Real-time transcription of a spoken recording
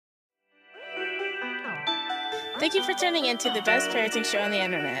Thank you for tuning in to the best parenting show on the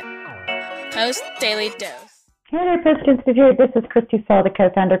internet, Post Daily Dose. Hey there, Post Institute. This is Christy Saul, the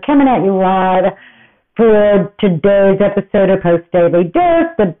co-founder, coming at you live for today's episode of Post Daily Dose,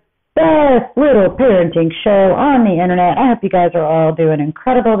 the best little parenting show on the internet. I hope you guys are all doing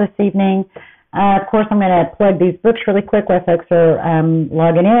incredible this evening. Of course, I'm going to plug these books really quick while folks are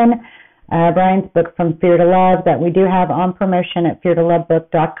logging in. Brian's book, From Fear to Love, that we do have on promotion at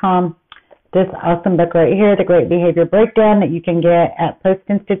feartolovebook.com. This awesome book right here, The Great Behavior Breakdown, that you can get at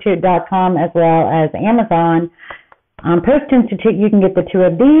postinstitute.com as well as Amazon. On Post Institute, you can get the two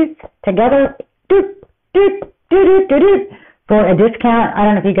of these together for a discount. I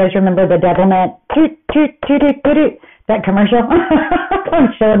don't know if you guys remember the Devilment, that commercial.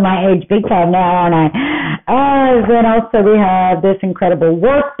 I'm showing my age big time now, aren't I? Then also we have this incredible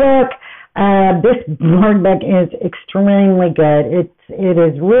workbook. This workbook is extremely good. It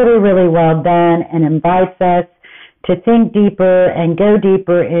is really, really well done and invites us to think deeper and go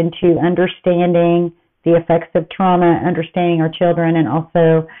deeper into understanding the effects of trauma, understanding our children, and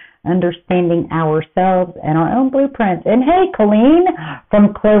also understanding ourselves and our own blueprints. And hey, Colleen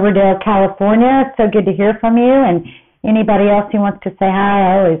from Cloverdale, California, so good to hear from you. And anybody else who wants to say hi,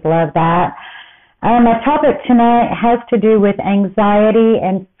 I always love that. My topic tonight has to do with anxiety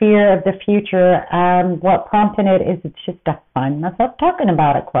and fear of the future. What prompted it is it's just I find myself talking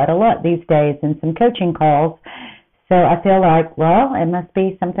about it quite a lot these days in some coaching calls. So I feel like, well, it must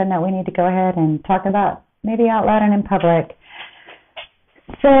be something that we need to go ahead and talk about, maybe out loud and in public.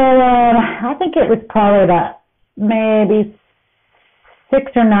 So I think it was probably about maybe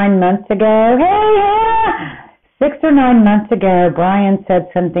 6 or 9 months ago. Hey, 6 or 9 months ago, Brian said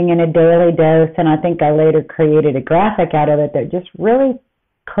something in a daily dose, and I think I later created a graphic out of it that just really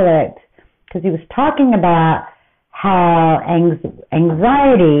clicked, because he was talking about how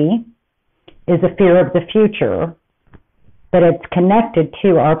anxiety is a fear of the future, but it's connected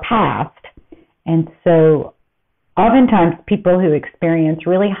to our past. And so oftentimes people who experience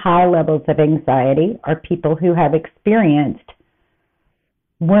really high levels of anxiety are people who have experienced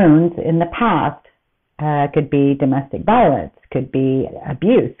wounds in the past. Could be domestic violence, could be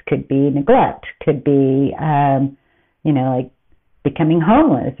abuse, could be neglect, could be, like becoming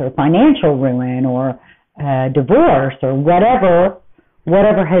homeless or financial ruin or divorce or whatever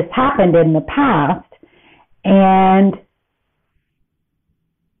has happened in the past. And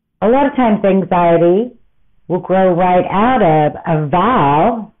a lot of times anxiety will grow right out of a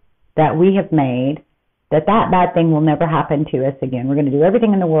vow that we have made that bad thing will never happen to us again. We're going to do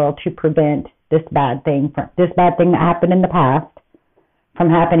everything in the world to prevent this bad thing that happened in the past from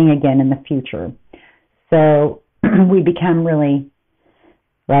happening again in the future. So we become really,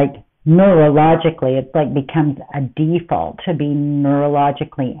 like, neurologically, it's like becomes a default to be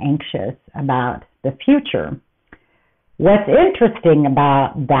neurologically anxious about the future. What's interesting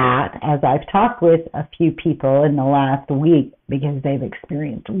about that, as I've talked with a few people in the last week, because they've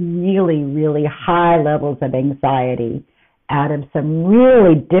experienced really, really high levels of anxiety out of some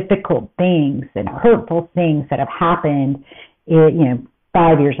really difficult things and hurtful things that have happened,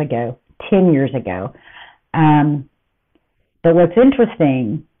 5 years ago, 10 years ago. But what's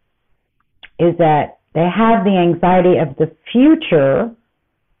interesting is that they have the anxiety of the future,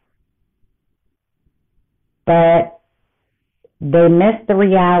 but they miss the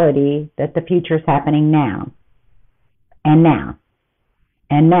reality that the future is happening now, and now,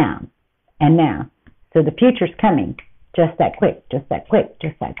 and now, and now. So the future's coming just that quick, just that quick,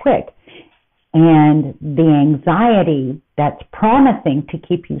 just that quick. And the anxiety that's promising to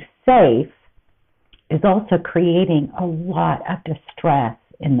keep you safe is also creating a lot of distress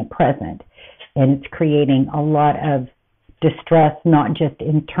in the present. And it's creating a lot of distress, not just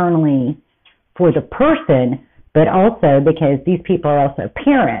internally for the person, but also because these people are also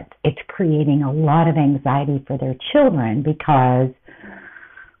parents. It's creating a lot of anxiety for their children because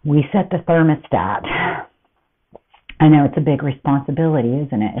we set the thermostat. I know it's a big responsibility,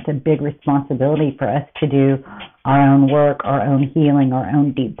 isn't it? It's a big responsibility for us to do our own work, our own healing, our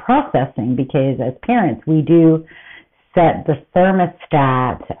own deep processing, because as parents, we do set the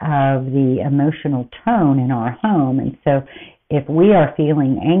thermostat of the emotional tone in our home. And so if we are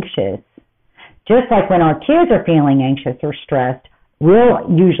feeling anxious, just like when our kids are feeling anxious or stressed, we'll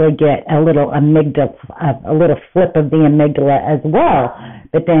usually get a little flip of the amygdala as well.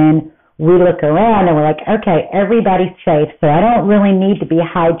 But then we look around and we're like, okay, everybody's safe, so I don't really need to be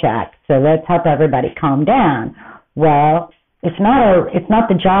hijacked. So let's help everybody calm down. Well, it's not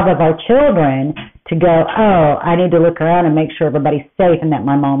the job of our children to go, oh, I need to look around and make sure everybody's safe and that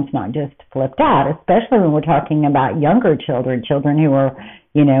my mom's not just flipped out, especially when we're talking about younger children who are,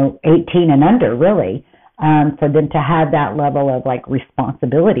 18 and under, really. for them to have that level of like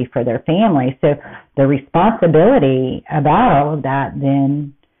responsibility for their family. So the responsibility about all of that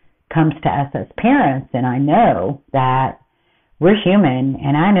then comes to us as parents. And I know that we're human,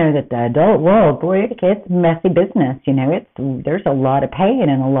 and I know that the adult world, boy, it's messy business. There's a lot of pain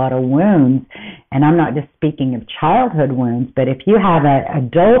and a lot of wounds. And I'm not just speaking of childhood wounds, but if you have an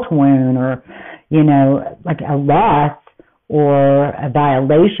adult wound or, like a loss or a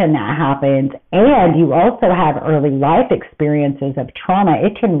violation that happens, and you also have early life experiences of trauma,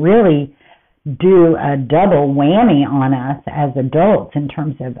 it can really do a double whammy on us as adults in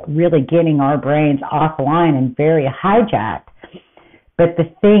terms of really getting our brains offline and very hijacked. But the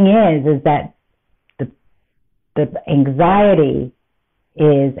thing is that the anxiety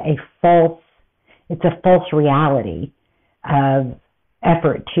is a false reality of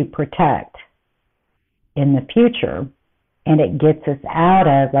effort to protect in the future. And it gets us out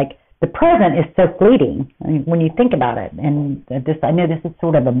of, like, the present is so fleeting. I mean, when you think about it, and I know this is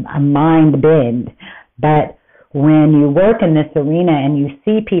sort of a mind bend, but when you work in this arena and you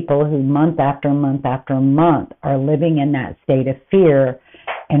see people who month after month after month are living in that state of fear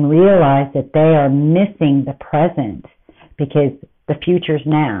and realize that they are missing the present because the future's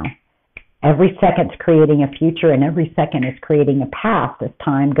now. Every second's creating a future and every second is creating a past as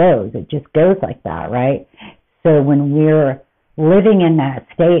time goes. It just goes like that, right? So when we're living in that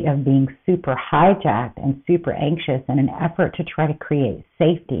state of being super hijacked and super anxious in an effort to try to create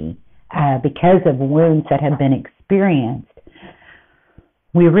safety because of wounds that have been experienced,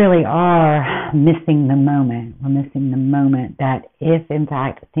 we really are missing the moment. We're missing the moment that if, in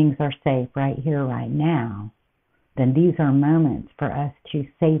fact, things are safe right here, right now, then these are moments for us to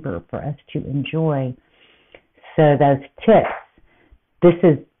savor, for us to enjoy. So those tips,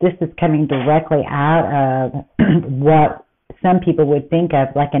 this is coming directly out of what some people would think of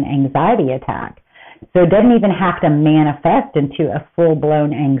like an anxiety attack. So it doesn't even have to manifest into a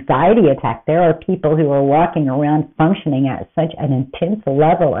full-blown anxiety attack. There are people who are walking around functioning at such an intense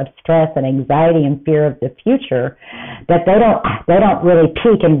level of stress and anxiety and fear of the future that they don't really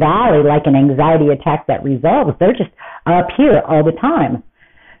peak and valley like an anxiety attack that resolves. They're just up here all the time.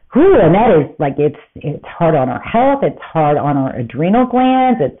 And that is like it's hard on our health. It's hard on our adrenal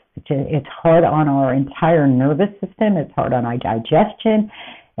glands. It's hard on our entire nervous system. It's hard on our digestion.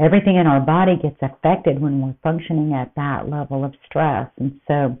 Everything in our body gets affected when we're functioning at that level of stress. And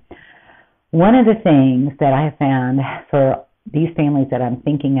so one of the things that I have found for these families that I'm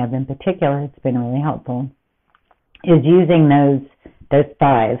thinking of in particular, it's been really helpful, is using those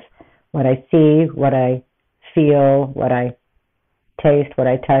five: what I see, what I feel, what I taste, what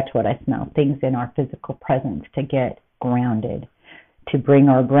I touch, what I smell, things in our physical presence to get grounded, to bring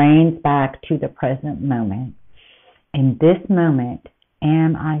our brains back to the present moment. In this moment,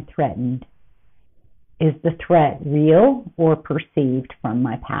 am I threatened? Is the threat real or perceived from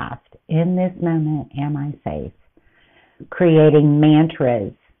my past? In this moment, am I safe? Creating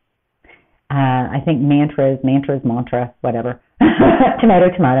mantras. I think mantras, mantra, whatever. Tomato,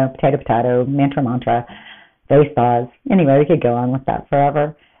 potato, mantra. Those thoughts. Anyway, we could go on with that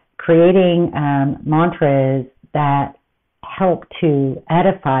forever. Creating mantras that help to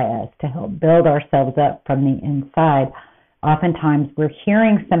edify us, to help build ourselves up from the inside. Oftentimes we're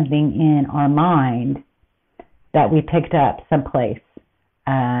hearing something in our mind that we picked up someplace.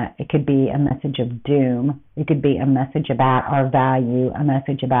 It could be a message of doom. It could be a message about our value, a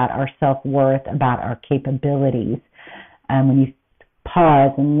message about our self-worth, about our capabilities. When you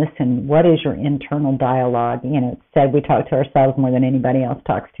pause and listen, what is your internal dialogue? It's said we talk to ourselves more than anybody else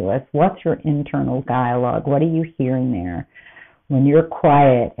talks to us. What's your internal dialogue? What are you hearing there? When you're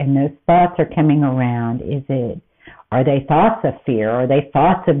quiet and those thoughts are coming around, are they thoughts of fear? Are they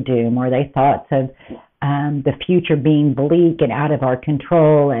thoughts of doom? Are they thoughts of the future being bleak and out of our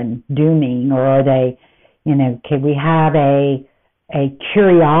control and dooming? Or are they, can we have a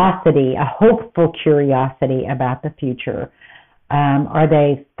curiosity, a hopeful curiosity about the future? Are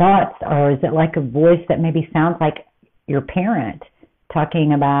they thoughts, or is it like a voice that maybe sounds like your parent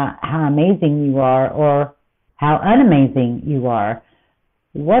talking about how amazing you are or how unamazing you are?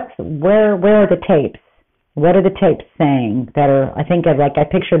 Where are the tapes? What are the tapes saying that are, I think of, like, I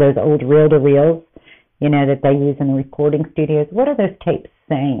picture those old reel-to-reels, that they use in the recording studios. What are those tapes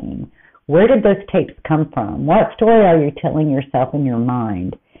saying? Where did those tapes come from? What story are you telling yourself in your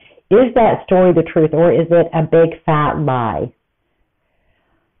mind? Is that story the truth, or is it a big fat lie?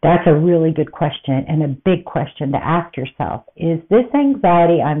 That's a really good question, and a big question to ask yourself. Is this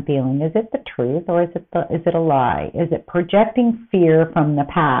anxiety I'm feeling, is it the truth, or is it a lie? Is it projecting fear from the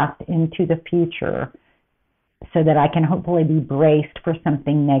past into the future? so that I can hopefully be braced for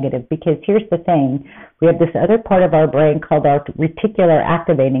something negative. Because here's the thing, we have this other part of our brain called our reticular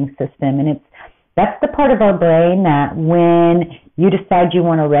activating system, and that's the part of our brain that when you decide you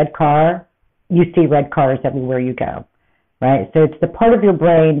want a red car, you see red cars everywhere you go, right? So it's the part of your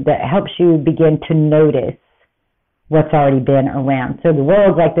brain that helps you begin to notice what's already been around. So the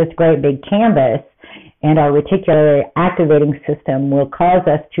world's like this great big canvas, and our reticular activating system will cause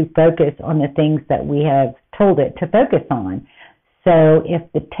us to focus on the things that we have told it to focus on. So if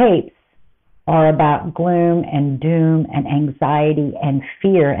the tapes are about gloom and doom and anxiety and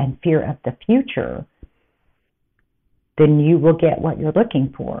fear of the future, then you will get what you're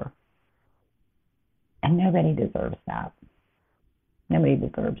looking for. And nobody deserves that. Nobody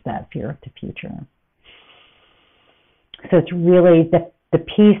deserves that fear of the future. So it's really the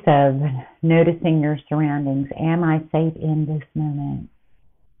piece of noticing your surroundings. Am I safe in this moment?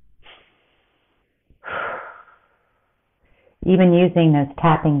 Even using those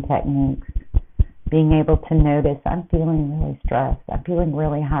tapping techniques, being able to notice, I'm feeling really stressed, I'm feeling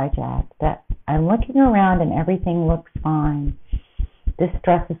really hijacked, that I'm looking around and everything looks fine. This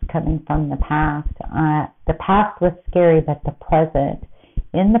stress is coming from the past. The past was scary, but the present,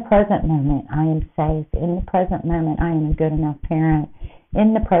 in the present moment, I am safe. In the present moment, I am a good enough parent.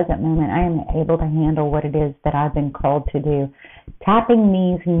 In the present moment, I am able to handle what it is that I've been called to do. Tapping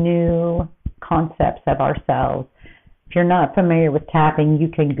these new concepts of ourselves. If you're not familiar with tapping, you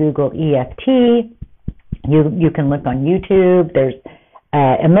can Google EFT. You can look on YouTube. There's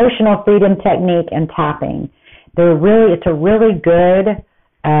emotional freedom technique and tapping. It's a really good,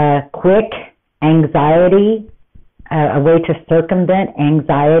 quick anxiety, a way to circumvent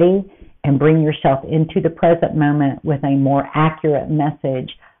anxiety and bring yourself into the present moment with a more accurate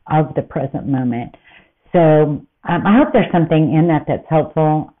message of the present moment. So I hope there's something in that that's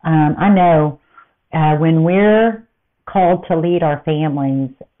helpful. I know when we're called to lead our families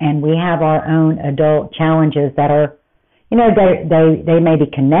and we have our own adult challenges that are, they may be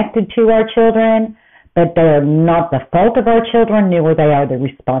connected to our children, but they are not the fault of our children, nor they are the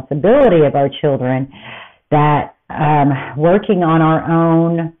responsibility of our children, that working on our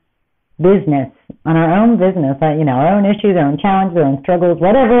own business, our own issues, our own challenges, our own struggles,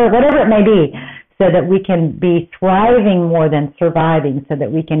 whatever it may be, so that we can be thriving more than surviving, so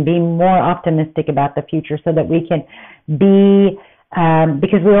that we can be more optimistic about the future, so that we can be,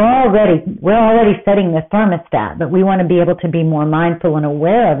 because we're already setting the thermostat, but we want to be able to be more mindful and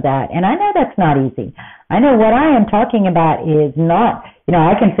aware of that. And I know that's not easy. I know what I am talking about is not,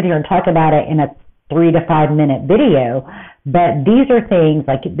 I can sit here and talk about it in a 3 to 5 minute video, but these are things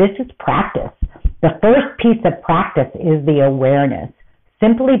like, this is practice. The first piece of practice is the awareness.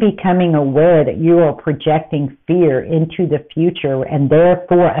 Simply becoming aware that you are projecting fear into the future and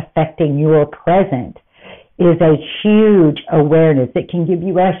therefore affecting your present is a huge awareness. It can give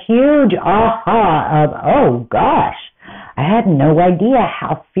you a huge aha of, oh gosh, I had no idea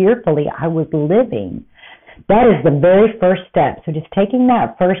how fearfully I was living. That is the very first step. So just taking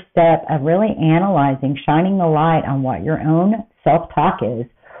that first step of really analyzing, shining the light on what your own self-talk is.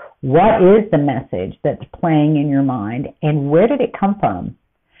 What is the message that's playing in your mind, and where did it come from?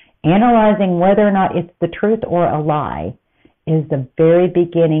 Analyzing whether or not it's the truth or a lie is the very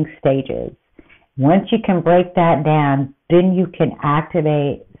beginning stages. Once you can break that down, then you can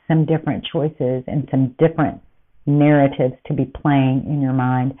activate some different choices and some different narratives to be playing in your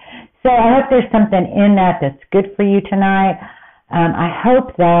mind. So I hope there's something in that that's good for you tonight. I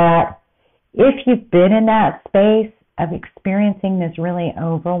hope that if you've been in that space of experiencing this really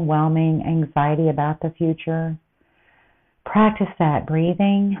overwhelming anxiety about the future, practice that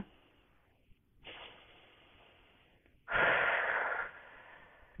breathing.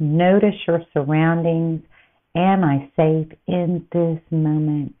 Notice your surroundings. Am I safe in this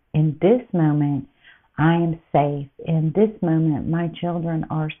moment? In this moment, I am safe. In this moment, my children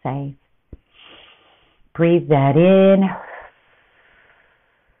are safe. Breathe that in.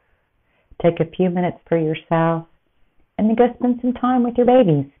 Take a few minutes for yourself, and then go spend some time with your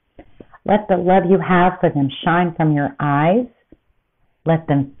babies. Let the love you have for them shine from your eyes. Let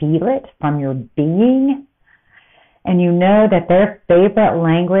them feel it from your being. And you know that their favorite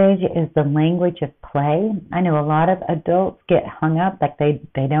language is the language of play. I know a lot of adults get hung up, like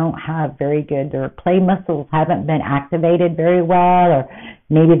they don't have very good, their play muscles haven't been activated very well, or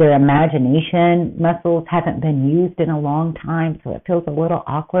maybe their imagination muscles haven't been used in a long time, so it feels a little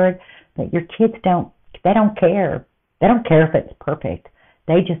awkward. But your kids don't care. They don't care if it's perfect.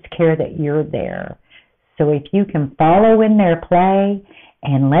 They just care that you're there. So if you can follow in their play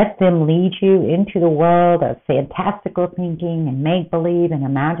and let them lead you into the world of fantastical thinking and make-believe and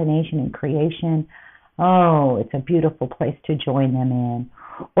imagination and creation, Oh, it's a beautiful place to join them in.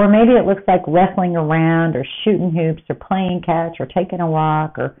 Or maybe it looks like wrestling around or shooting hoops or playing catch or taking a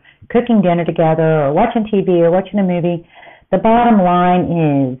walk or cooking dinner together or watching TV or watching a movie. The bottom line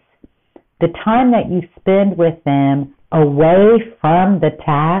is the time that you spend with them away from the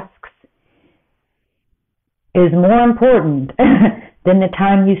tasks is more important than the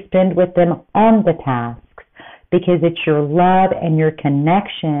time you spend with them on the tasks, because it's your love and your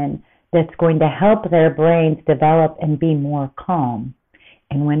connection that's going to help their brains develop and be more calm.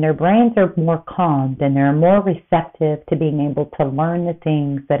 And when their brains are more calm, then they're more receptive to being able to learn the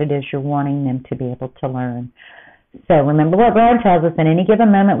things that it is you're wanting them to be able to learn. So remember what Brian tells us: in any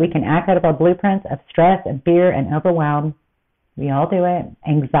given moment, we can act out of our blueprints of stress and fear and overwhelm. We all do it.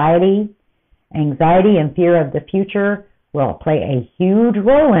 Anxiety and fear of the future will play a huge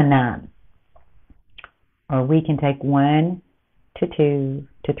role in that. Or we can take 1 to 2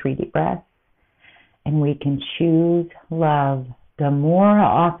 to 3 deep breaths, and we can choose love. The more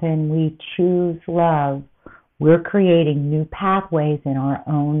often we choose love, we're creating new pathways in our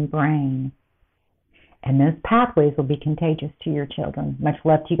own brain. And those pathways will be contagious to your children. Much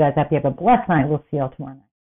love to you guys. I hope you have a blessed night. We'll see you all tomorrow night.